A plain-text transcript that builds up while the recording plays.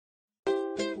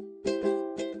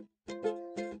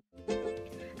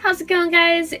How's it going,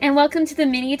 guys? And welcome to the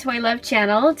Mini Toy Love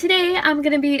channel. Today I'm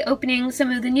going to be opening some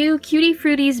of the new Cutie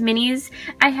Fruities minis.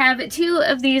 I have two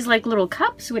of these like little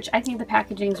cups, which I think the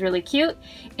packaging is really cute.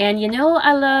 And you know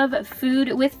I love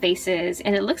food with faces,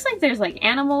 and it looks like there's like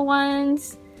animal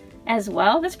ones as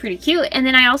well. That's pretty cute. And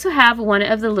then I also have one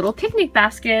of the little picnic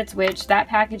baskets, which that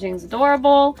packaging is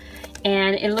adorable.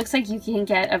 And it looks like you can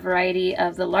get a variety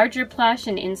of the larger plush,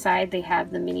 and inside they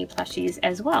have the mini plushies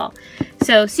as well.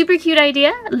 So super cute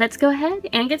idea. Let's go ahead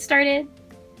and get started.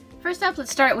 First up,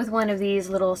 let's start with one of these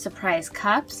little surprise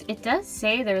cups. It does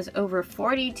say there's over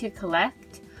 40 to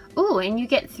collect. Ooh, and you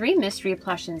get 3 mystery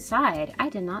plush inside. I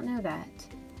did not know that.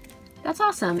 That's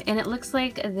awesome. And it looks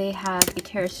like they have a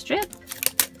tear strip.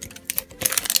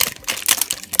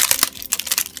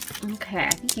 Okay, I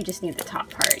think you just need the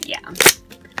top part, yeah.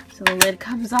 So the lid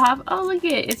comes off. Oh, look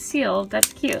at it, it's sealed.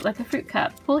 That's cute, like a fruit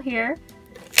cup. Pull here.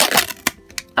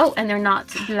 Oh, and they're not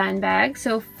blind bags.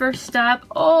 So first up,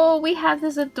 oh, we have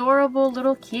this adorable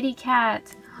little kitty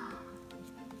cat.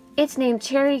 It's named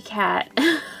Cherry Cat.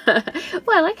 Well,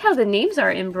 I like how the names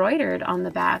are embroidered on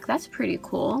the back. That's pretty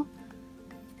cool.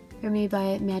 They're made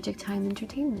by Magic Time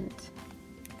Entertainment.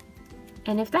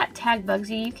 And if that tag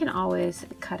bugs you, you can always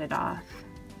cut it off.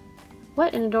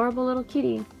 What an adorable little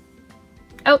kitty.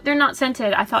 Oh, they're not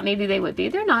scented. I thought maybe they would be.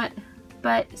 They're not,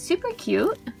 but super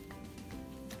cute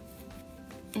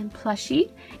and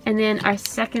plushy. And then our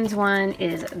second one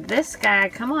is this guy.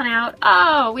 Come on out.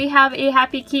 Oh, we have a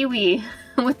happy kiwi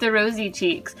with the rosy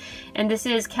cheeks. And this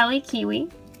is Kelly Kiwi.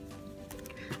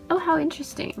 Oh, how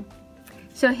interesting.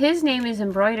 So his name is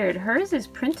embroidered. Hers is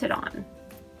printed on.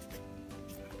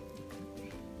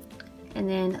 And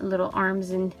then little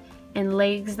arms and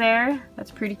legs there.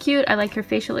 That's pretty cute. I like her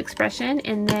facial expression.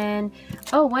 And then,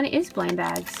 oh, one is blind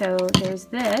bag. So there's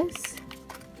this.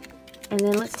 And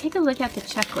then let's take a look at the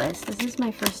checklist. This is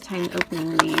my first time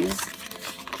opening these.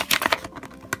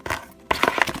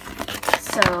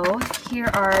 So here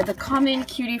are the common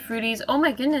Cutie Fruities. Oh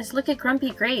my goodness, look at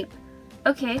Grumpy Grape.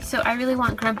 Okay, so I really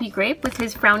want Grumpy Grape with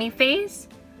his frowny face.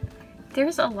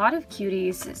 There's a lot of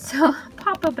cuties. So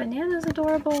Papa Banana's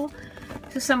adorable.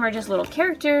 So some are just little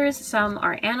characters, some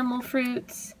are animal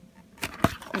fruits.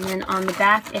 And then on the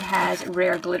back it has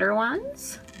rare glitter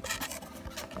ones.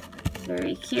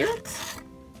 Very cute.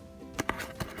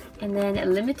 And then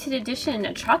limited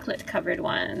edition chocolate covered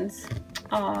ones.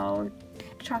 Oh,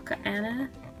 Chocolate Anna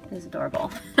is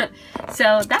adorable.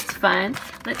 So that's fun.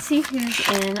 Let's see who's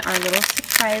in our little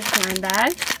surprise blind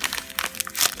bag.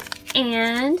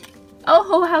 And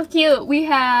oh, how cute! We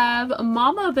have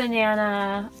Mama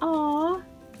Banana. Aww.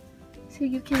 So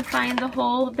you can find the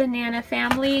whole banana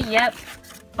family. Yep.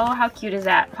 Oh, how cute is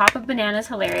that? Papa Banana's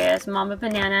hilarious. Mama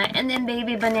Banana. And then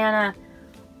Baby Banana.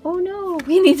 Oh no,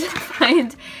 we need to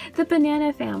find the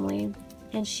banana family.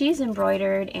 And she's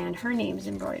embroidered and her name's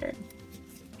embroidered.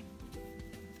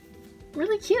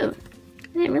 Really cute.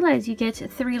 I didn't realize you get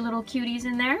 3 little cuties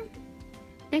in there.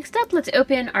 Next up, let's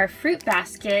open our fruit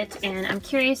basket, and I'm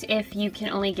curious if you can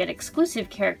only get exclusive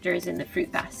characters in the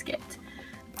fruit basket.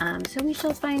 So we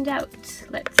shall find out.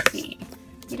 Let's see.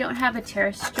 You don't have a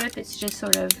tear strip, it's just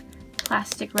sort of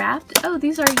plastic wrapped. Oh,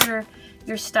 these are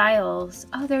your styles.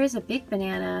 Oh, there is a big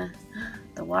banana.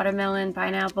 The watermelon,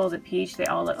 pineapple, the peach, they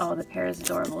all look, oh, the pear is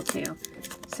adorable too.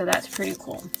 So that's pretty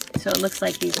cool. So it looks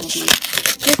like these will be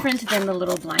different than the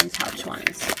little blind pouch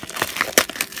ones.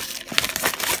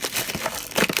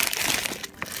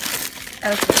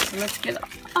 Okay, so let's get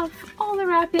off all the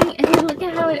wrapping, and then look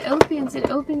at how it opens. It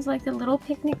opens like a little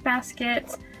picnic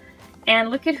basket.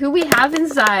 And look at who we have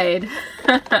inside.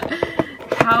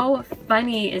 How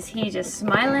funny is he, just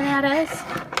smiling at us?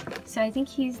 So I think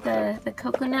he's the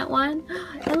coconut one.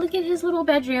 And look at his little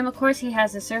bedroom. Of course he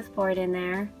has a surfboard in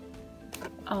there.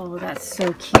 Oh, that's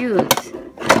so cute.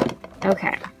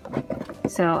 Okay,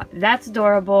 so that's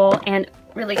adorable. And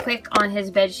really quick, on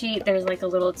his bed sheet, there's like a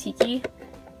little tiki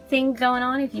thing going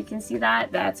on, if you can see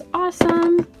that. That's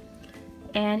awesome.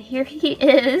 And here he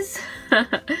is.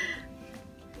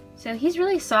 So he's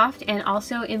really soft and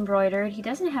also embroidered. He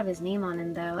doesn't have his name on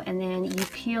him though. And then you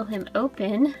peel him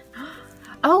open.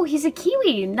 Oh, he's a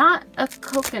kiwi, not a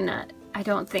coconut, I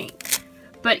don't think.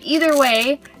 But either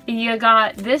way, you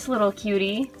got this little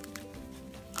cutie.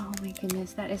 Oh my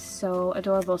goodness, that is so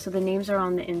adorable. So the names are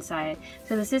on the inside.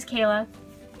 So this is Kayla.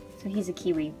 So he's a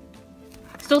kiwi.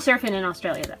 Still surfing in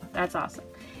Australia though. That's awesome.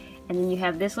 And then you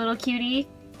have this little cutie,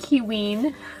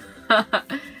 Kiween.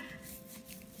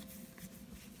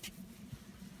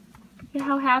 Look at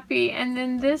how happy. And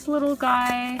then this little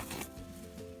guy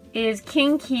is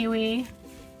King Kiwi.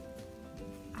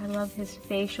 I love his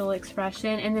facial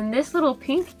expression. And then this little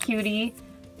pink cutie,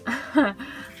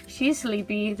 She's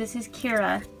sleepy. This is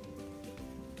Kira.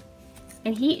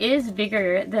 And he is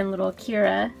bigger than little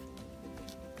Kira.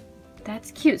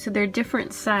 That's cute. So they're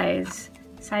different sizes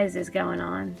going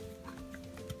on.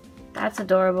 That's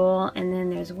adorable. And then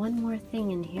there's one more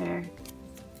thing in here.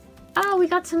 Oh, we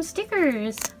got some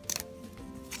stickers.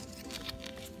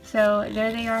 So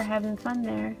there they are having fun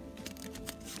there.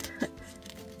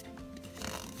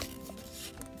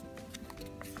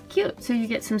 Cute. So you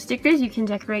get some stickers. You can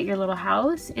decorate your little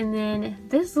house. And then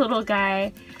this little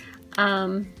guy,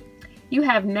 you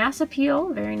have mass appeal.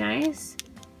 Very nice.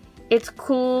 It's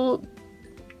cool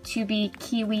to be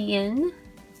kiwi in.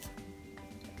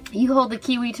 You hold the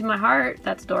kiwi to my heart.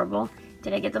 That's adorable.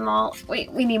 Did I get them all?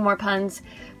 Wait, we need more puns.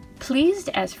 Pleased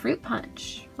as fruit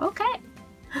punch. Okay.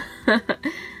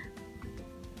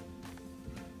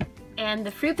 And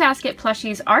the fruit basket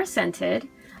plushies are scented.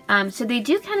 So they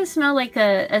do kind of smell like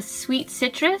a sweet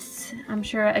citrus. I'm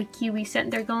sure a kiwi scent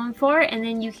they're going for. And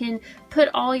then you can put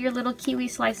all your little kiwi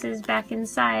slices back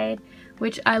inside,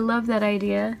 which I love that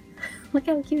idea. Look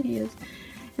how cute he is.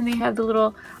 And they have the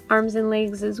little arms and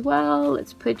legs as well.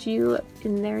 Let's put you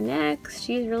in there next.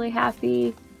 She's really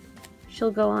happy.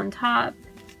 She'll go on top.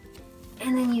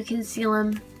 And then you can seal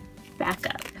them back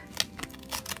up.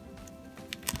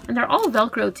 And they're all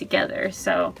Velcro together,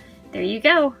 so there you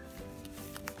go.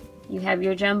 You have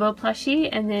your jumbo plushie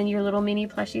and then your little mini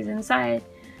plushies inside.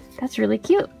 That's really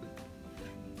cute.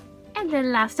 And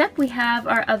then last up we have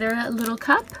our other little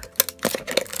cup.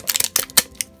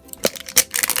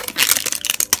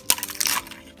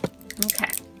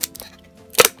 Okay.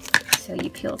 So you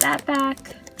peel that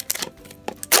back.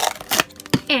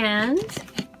 And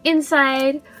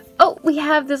inside, oh, we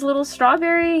have this little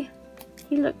strawberry.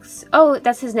 He looks, oh,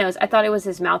 that's his nose. I thought it was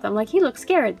his mouth. I'm like, he looks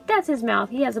scared. That's his mouth.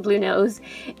 He has a blue nose.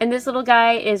 And this little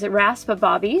guy is Raspa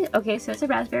Bobby. Okay, so it's a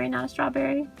raspberry, not a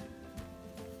strawberry.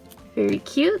 Very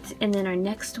cute. And then our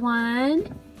next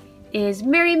one is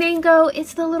Mary Mango.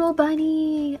 It's the little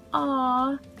bunny.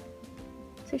 Aww.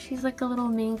 So she's like a little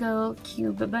mango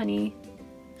cube bunny.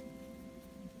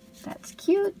 That's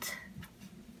cute.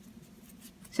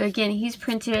 So again, he's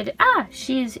printed,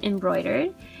 she's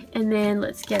embroidered. And then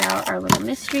let's get out our little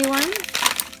mystery one.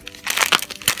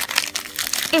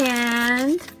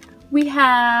 And we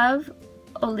have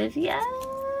Olivia.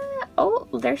 Oh,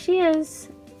 there she is.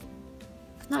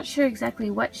 Not sure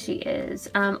exactly what she is.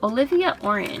 Olivia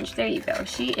Orange. There you go.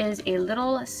 She is a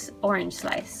little orange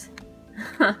slice.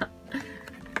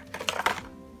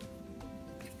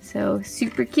 So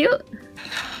super cute.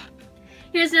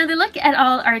 Here's another look at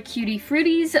all our Cutie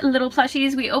Fruities little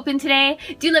plushies we opened today.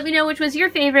 Do let me know which was your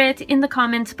favorite in the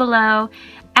comments below.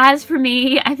 As for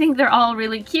me, I think they're all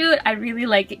really cute. I really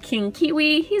like King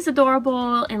Kiwi. He's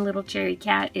adorable. And Little Cherry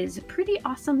Cat is pretty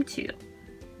awesome too.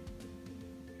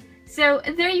 So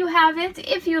there you have it.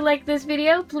 If you like this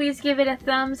video, please give it a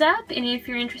thumbs up. And if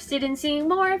you're interested in seeing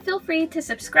more, feel free to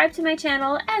subscribe to my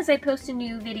channel as I post a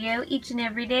new video each and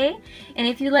every day. And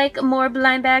if you like more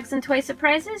blind bags and toy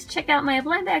surprises, check out my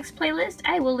blind bags playlist.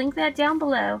 I will link that down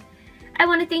below. I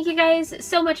want to thank you guys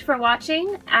so much for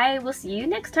watching. I will see you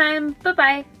next time.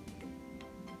 Bye-bye.